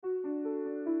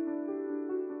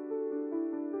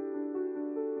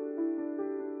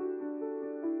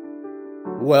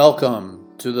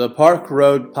Welcome to the Park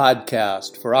Road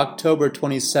Podcast for October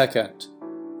 22nd,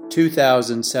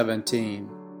 2017.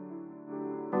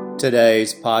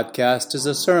 Today's podcast is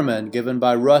a sermon given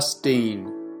by Russ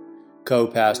Dean,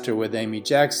 co-pastor with Amy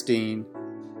Jacks Dean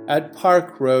at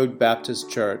Park Road Baptist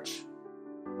Church.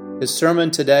 His sermon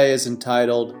today is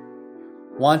entitled,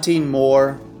 Wanting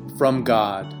More from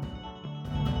God.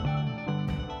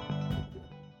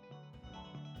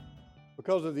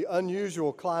 Because of the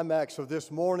unusual climax of this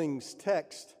morning's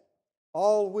text,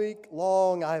 all week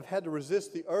long I have had to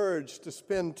resist the urge to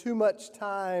spend too much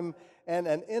time and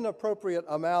an inappropriate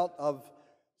amount of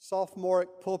sophomoric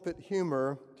pulpit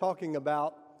humor talking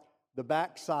about the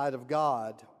backside of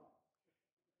God.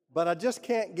 But I just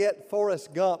can't get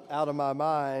Forrest Gump out of my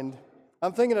mind.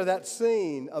 I'm thinking of that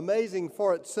scene, amazing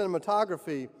for its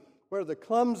cinematography, where the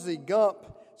clumsy Gump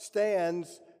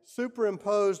stands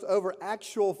superimposed over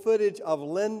actual footage of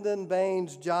Lyndon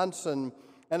Baines Johnson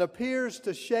and appears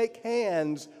to shake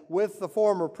hands with the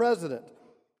former president,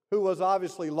 who was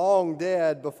obviously long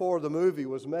dead before the movie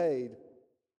was made.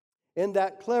 In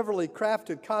that cleverly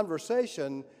crafted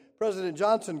conversation, President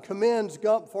Johnson commends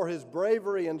Gump for his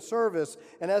bravery and service,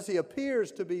 and as he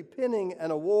appears to be pinning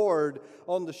an award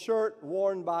on the shirt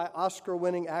worn by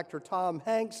Oscar-winning actor Tom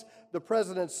Hanks, the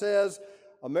president says,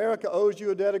 "America owes you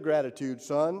a debt of gratitude,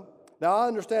 son. Now, I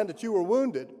understand that you were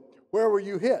wounded. Where were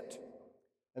you hit?"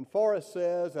 And Forrest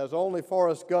says, as only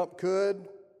Forrest Gump could,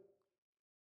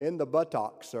 "In the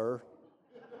buttock, sir."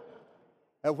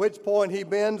 At which point he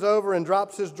bends over and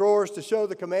drops his drawers to show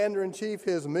the commander-in-chief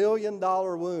his $1 million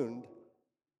wound.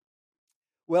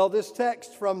 Well, this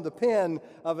text from the pen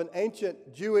of an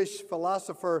ancient Jewish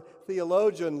philosopher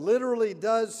theologian literally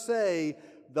does say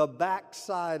the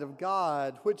backside of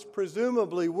God, which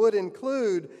presumably would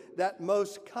include that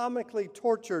most comically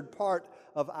tortured part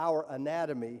of our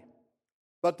anatomy.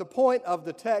 But the point of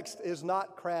the text is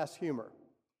not crass humor.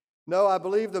 No, I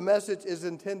believe the message is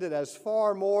intended as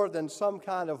far more than some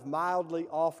kind of mildly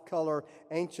off-color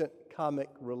ancient comic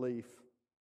relief.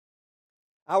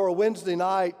 Our Wednesday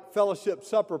night fellowship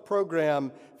supper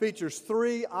program features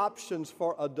 3 options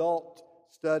for adult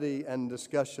study and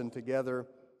discussion together.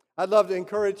 I'd love to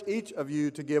encourage each of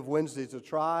you to give Wednesdays a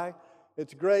try.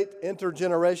 It's great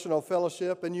intergenerational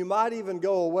fellowship, and you might even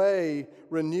go away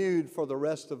renewed for the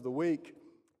rest of the week,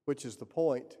 which is the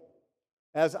point.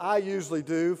 As I usually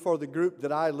do for the group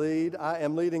that I lead, I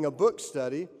am leading a book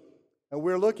study, and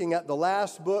we're looking at the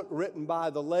last book written by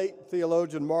the late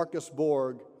theologian Marcus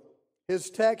Borg.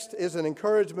 His text is an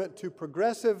encouragement to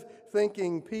progressive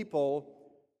thinking people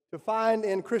to find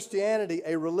in Christianity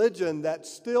a religion that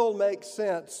still makes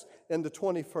sense in the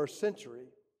 21st century.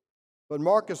 But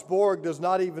Marcus Borg does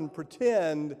not even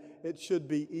pretend it should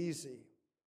be easy.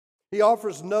 He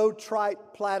offers no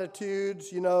trite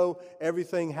platitudes,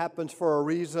 everything happens for a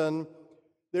reason.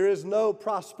 There is no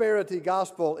prosperity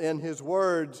gospel in his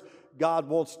words, God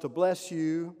wants to bless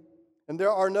you. And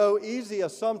there are no easy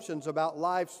assumptions about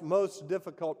life's most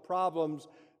difficult problems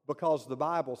because the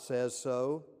Bible says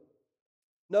so.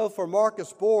 No, for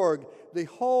Marcus Borg, the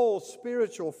whole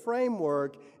spiritual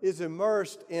framework is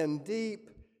immersed in deep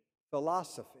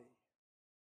philosophy.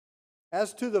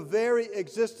 As to the very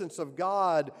existence of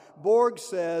God, Borg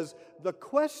says the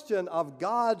question of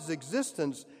God's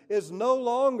existence is no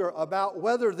longer about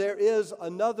whether there is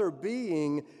another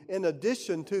being in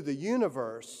addition to the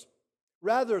universe.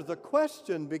 Rather, the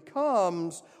question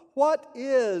becomes, what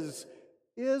is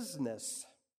isness?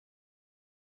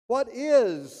 What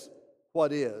is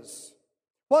what is?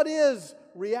 What is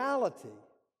reality?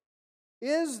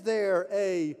 Is there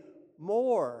a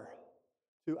more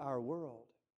to our world?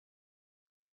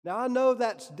 Now, I know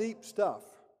that's deep stuff.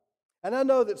 And I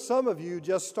know that some of you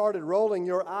just started rolling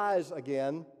your eyes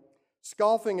again,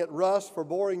 scoffing at Russ for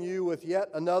boring you with yet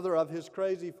another of his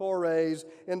crazy forays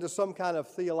into some kind of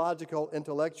theological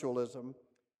intellectualism.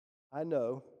 I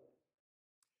know.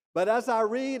 But as I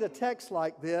read a text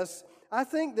like this, I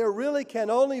think there really can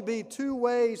only be 2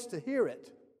 ways to hear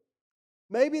it.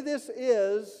 Maybe this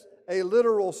is a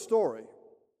literal story.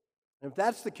 If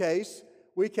that's the case,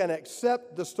 we can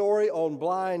accept the story on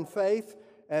blind faith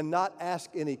and not ask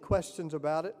any questions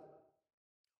about it.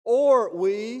 Or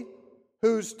we,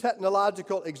 whose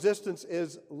technological existence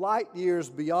is light years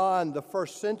beyond the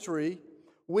first century,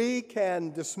 we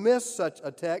can dismiss such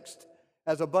a text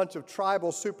as a bunch of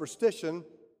tribal superstition,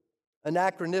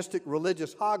 anachronistic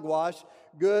religious hogwash,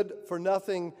 good for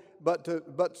nothing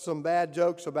but some bad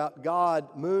jokes about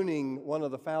God mooning one of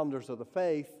the founders of the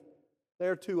faith.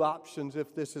 There are 2 options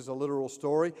if this is a literal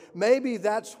story. Maybe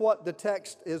that's what the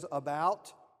text is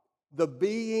about, the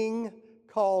being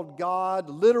called God,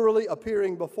 literally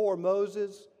appearing before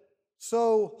Moses,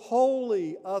 so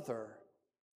wholly other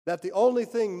that the only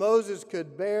thing Moses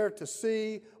could bear to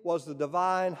see was the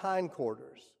divine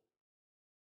hindquarters.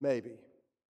 Maybe.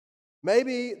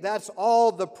 Maybe that's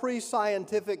all the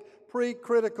pre-scientific,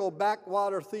 pre-critical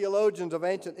backwater theologians of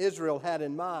ancient Israel had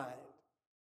in mind.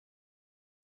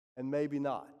 And maybe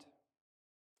not.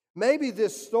 Maybe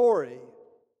this story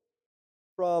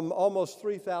from almost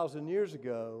 3,000 years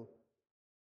ago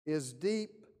is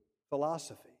deep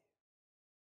philosophy,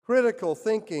 critical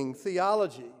thinking,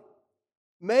 theology.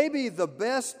 Maybe the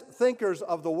best thinkers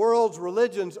of the world's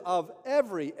religions of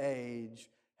every age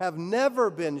have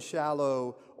never been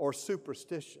shallow or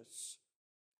superstitious.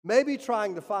 Maybe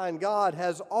trying to find God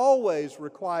has always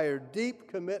required deep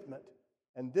commitment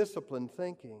and disciplined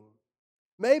thinking.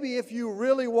 Maybe if you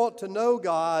really want to know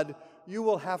God, you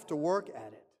will have to work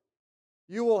at it.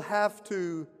 You will have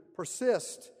to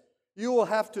persist. You will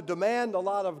have to demand a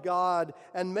lot of God,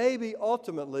 and maybe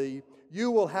ultimately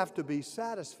you will have to be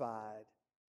satisfied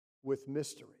with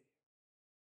mystery.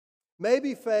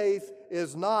 Maybe faith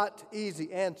is not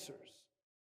easy answers.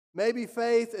 Maybe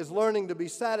faith is learning to be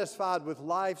satisfied with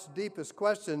life's deepest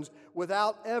questions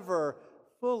without ever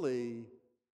fully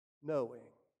knowing.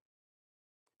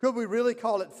 Could we really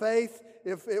call it faith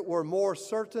if it were more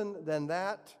certain than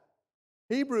that?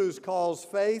 Hebrews calls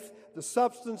faith the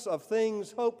substance of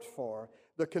things hoped for,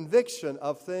 the conviction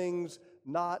of things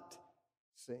not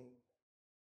seen.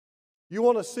 You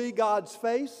want to see God's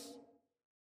face?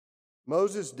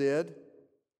 Moses did.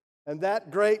 And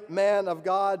that great man of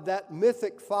God, that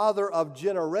mythic father of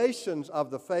generations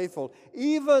of the faithful,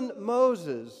 even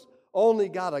Moses only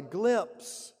got a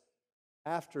glimpse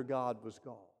after God was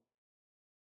gone.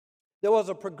 There was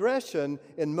a progression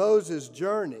in Moses'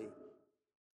 journey.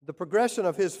 The progression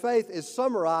of his faith is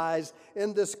summarized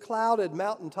in this clouded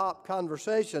mountaintop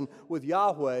conversation with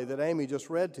Yahweh that Amy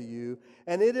just read to you,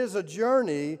 and it is a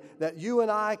journey that you and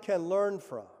I can learn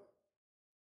from.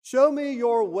 Show me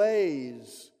your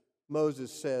ways,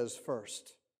 Moses says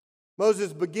first.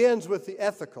 Moses begins with the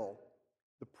ethical,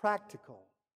 the practical,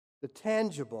 the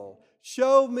tangible.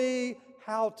 Show me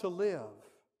how to live.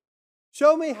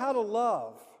 Show me how to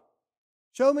love.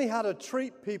 Show me how to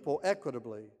treat people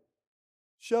equitably.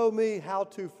 Show me how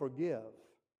to forgive.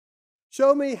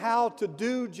 Show me how to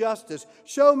do justice.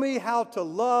 Show me how to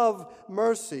love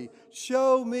mercy.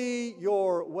 Show me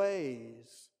your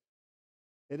ways.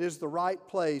 It is the right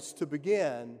place to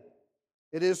begin.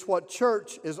 It is what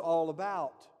church is all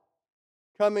about.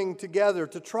 Coming together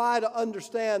to try to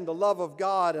understand the love of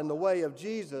God and the way of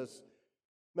Jesus.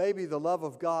 Maybe the love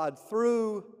of God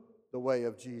through the way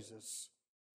of Jesus.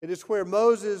 It is where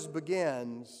Moses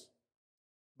begins.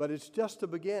 But it's just a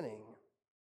beginning.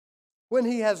 When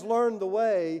he has learned the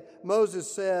way,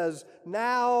 Moses says,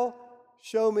 "Now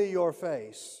show me your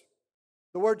face."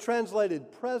 The word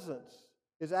translated presence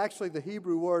is actually the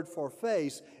Hebrew word for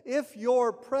face. If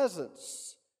your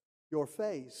presence, your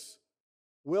face,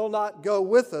 will not go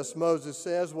with us, Moses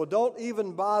says, well, don't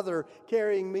even bother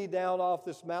carrying me down off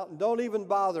this mountain. Don't even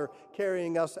bother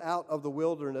carrying us out of the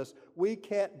wilderness. We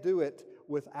can't do it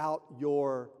without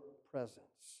your presence.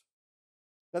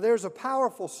 Now, there's a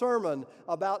powerful sermon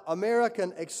about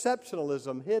American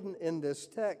exceptionalism hidden in this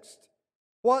text.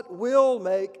 What will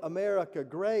make America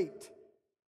great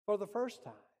for the first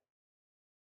time?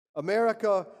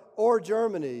 America or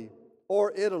Germany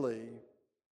or Italy,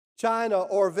 China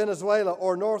or Venezuela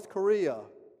or North Korea.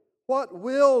 What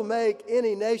will make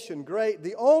any nation great?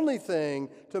 The only thing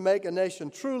to make a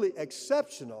nation truly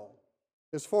exceptional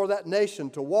is for that nation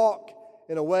to walk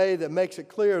in a way that makes it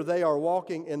clear they are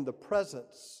walking in the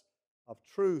presence of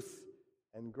truth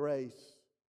and grace,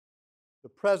 the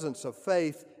presence of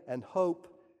faith and hope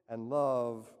and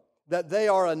love, that they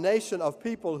are a nation of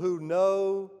people who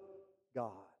know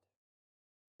God.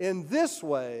 In this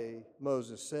way,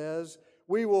 Moses says,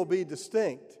 we will be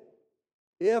distinct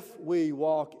if we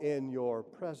walk in your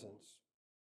presence.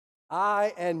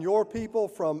 I and your people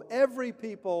from every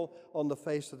people on the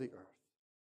face of the earth.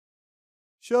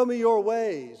 Show me your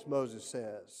ways, Moses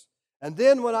says. And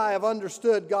then when I have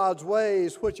understood God's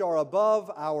ways, which are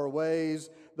above our ways,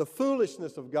 the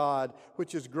foolishness of God,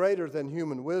 which is greater than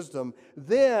human wisdom,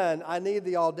 then I need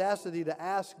the audacity to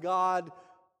ask God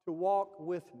to walk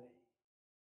with me.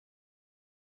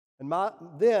 And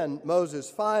then Moses'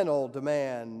 final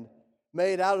demand,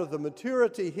 made out of the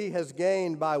maturity he has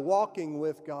gained by walking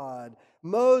with God,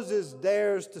 Moses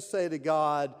dares to say to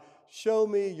God, show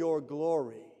me your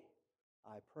glory,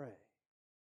 I pray.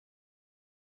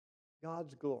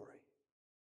 God's glory.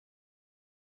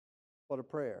 What a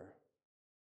prayer.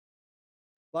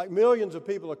 Like millions of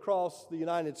people across the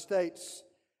United States,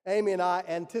 Amy and I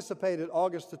anticipated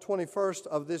August the 21st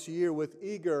of this year with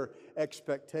eager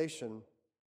expectation.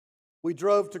 We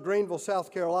drove to Greenville,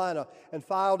 South Carolina, and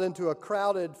filed into a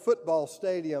crowded football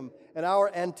stadium, and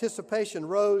our anticipation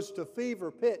rose to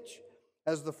fever pitch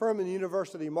as the Furman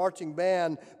University Marching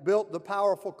Band built the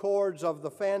powerful chords of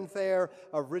the fanfare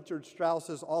of Richard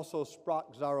Strauss's Also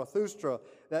Sprach Zarathustra,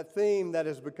 that theme that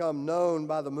has become known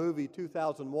by the movie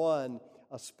 2001,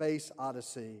 A Space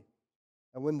Odyssey.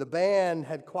 And when the band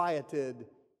had quieted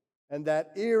and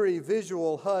that eerie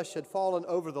visual hush had fallen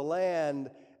over the land,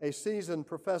 a seasoned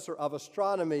professor of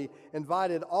astronomy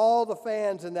invited all the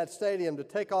fans in that stadium to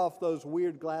take off those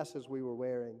weird glasses we were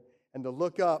wearing and to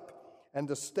look up and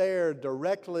to stare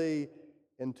directly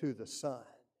into the sun.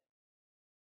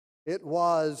 It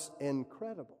was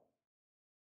incredible.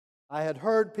 I had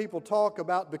heard people talk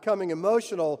about becoming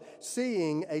emotional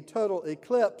seeing a total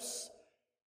eclipse.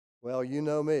 Well, you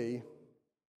know me.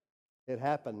 It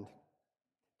happened.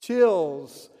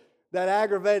 Chills, that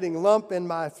aggravating lump in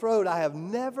my throat. I have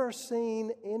never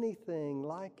seen anything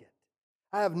like it.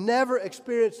 I have never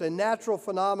experienced a natural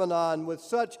phenomenon with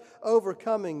such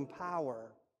overcoming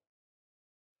power.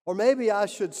 Or maybe I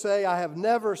should say I have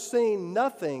never seen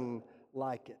nothing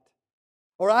like it.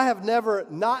 Or I have never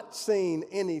not seen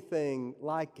anything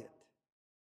like it.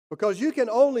 Because you can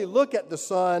only look at the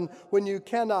sun when you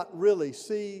cannot really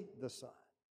see the sun.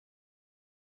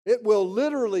 It will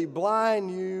literally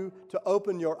blind you to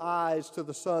open your eyes to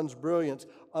the sun's brilliance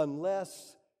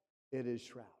unless it is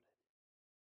shrouded.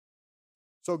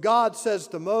 So God says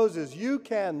to Moses, you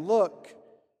can look,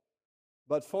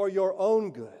 but for your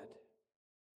own good,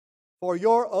 for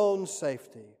your own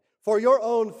safety, for your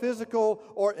own physical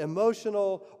or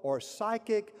emotional or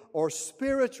psychic or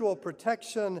spiritual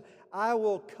protection, I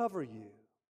will cover you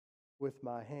with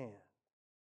my hand.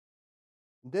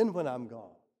 And then when I'm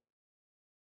gone,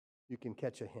 you can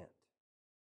catch a hint.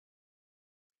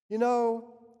 You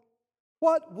know,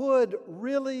 what would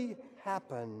really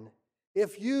happen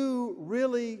if you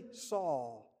really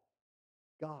saw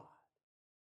God?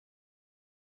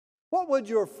 What would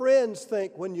your friends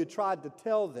think when you tried to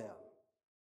tell them?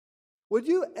 Would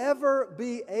you ever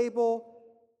be able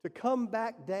to come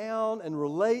back down and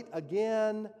relate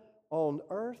again on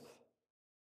earth?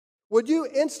 Would you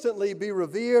instantly be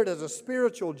revered as a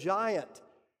spiritual giant?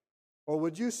 Or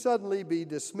would you suddenly be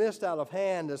dismissed out of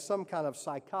hand as some kind of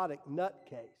psychotic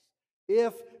nutcase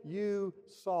if you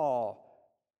saw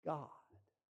God?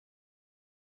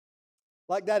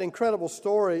 Like that incredible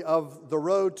story of the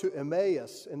road to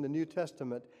Emmaus in the New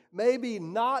Testament, maybe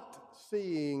not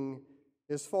seeing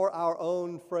is for our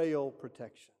own frail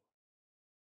protection.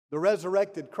 The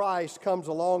resurrected Christ comes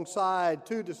alongside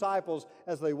two disciples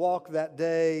as they walk that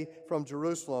day from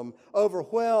Jerusalem,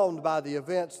 overwhelmed by the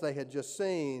events they had just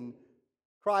seen.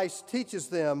 Christ teaches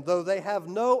them, though they have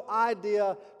no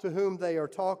idea to whom they are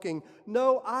talking,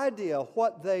 no idea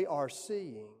what they are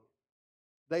seeing.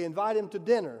 They invite him to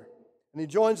dinner, and he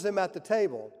joins them at the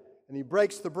table, and he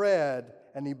breaks the bread,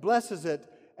 and he blesses it,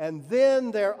 and then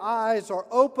their eyes are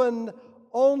opened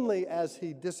only as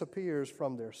he disappears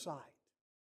from their sight.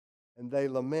 And they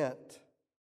lament,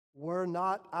 were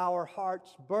not our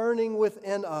hearts burning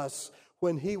within us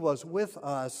when he was with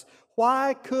us?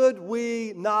 Why could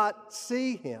we not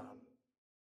see him?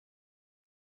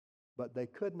 But they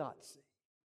could not see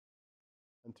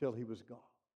until he was gone.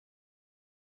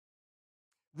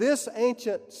 This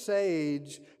ancient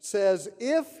sage says,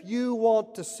 if you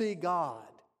want to see God,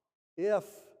 you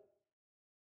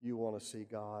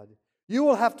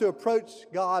will have to approach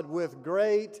God with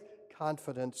great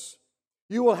confidence.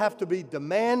 You will have to be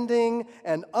demanding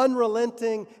and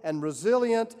unrelenting and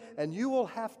resilient, and you will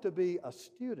have to be a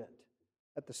student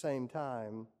at the same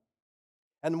time.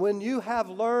 And when you have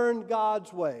learned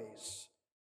God's ways,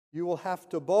 you will have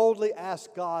to boldly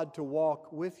ask God to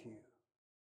walk with you.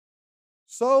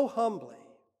 So humbly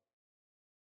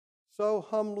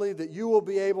that you will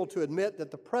be able to admit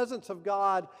that the presence of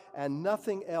God and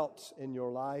nothing else in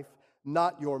your life,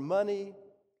 not your money,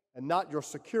 and not your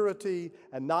security,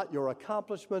 and not your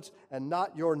accomplishments, and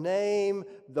not your name,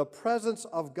 the presence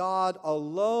of God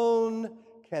alone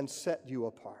can set you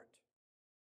apart.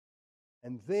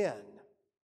 And then,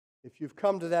 if you've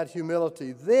come to that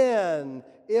humility, then,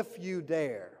 if you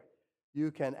dare,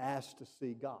 you can ask to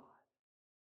see God.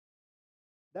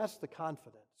 That's the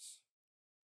confidence.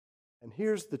 And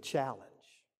here's the challenge.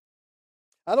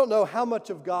 I don't know how much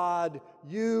of God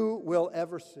you will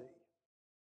ever see,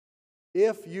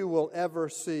 if you will ever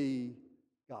see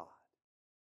God.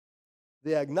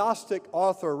 The agnostic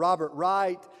author Robert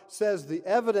Wright says the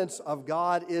evidence of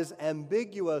God is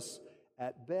ambiguous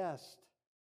at best.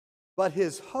 But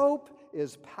his hope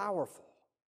is powerful,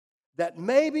 that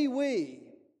maybe we,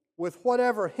 with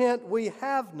whatever hint we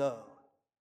have known,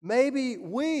 maybe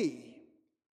we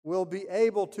will be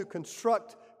able to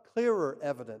construct clearer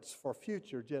evidence for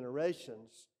future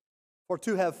generations. For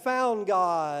to have found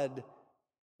God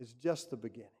is just the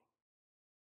beginning.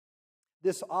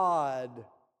 This odd,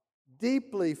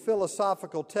 deeply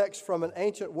philosophical text from an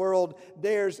ancient world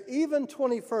dares even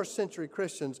 21st century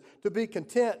Christians to be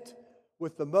content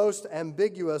with the most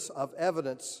ambiguous of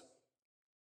evidence,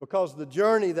 because the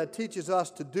journey that teaches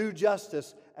us to do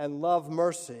justice and love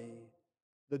mercy,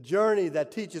 the journey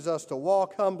that teaches us to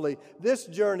walk humbly, this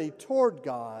journey toward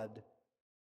God,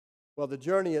 well, the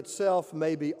journey itself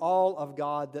may be all of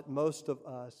God that most of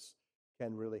us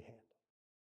can really handle.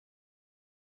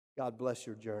 God bless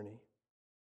your journey.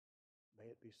 May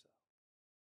it be so.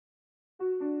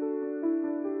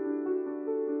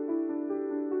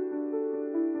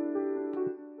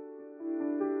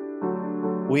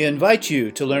 We invite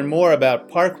you to learn more about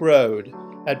Park Road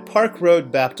at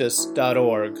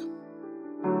parkroadbaptist.org.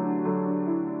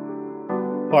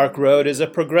 Park Road is a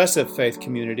progressive faith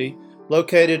community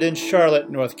located in Charlotte,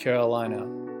 North Carolina,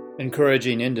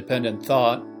 encouraging independent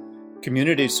thought,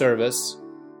 community service,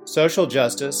 social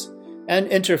justice, and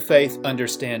interfaith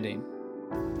understanding.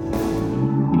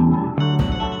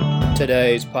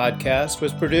 Today's podcast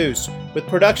was produced with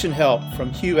production help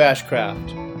from Hugh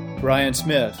Ashcraft, Brian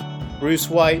Smith, Bruce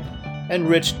White, and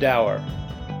Rich Dower.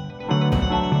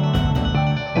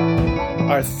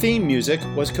 Our theme music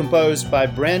was composed by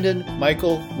Brandon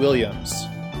Michael Williams.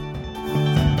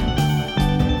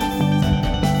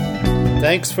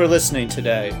 Thanks for listening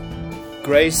today.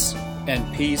 Grace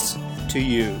and peace to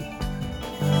you.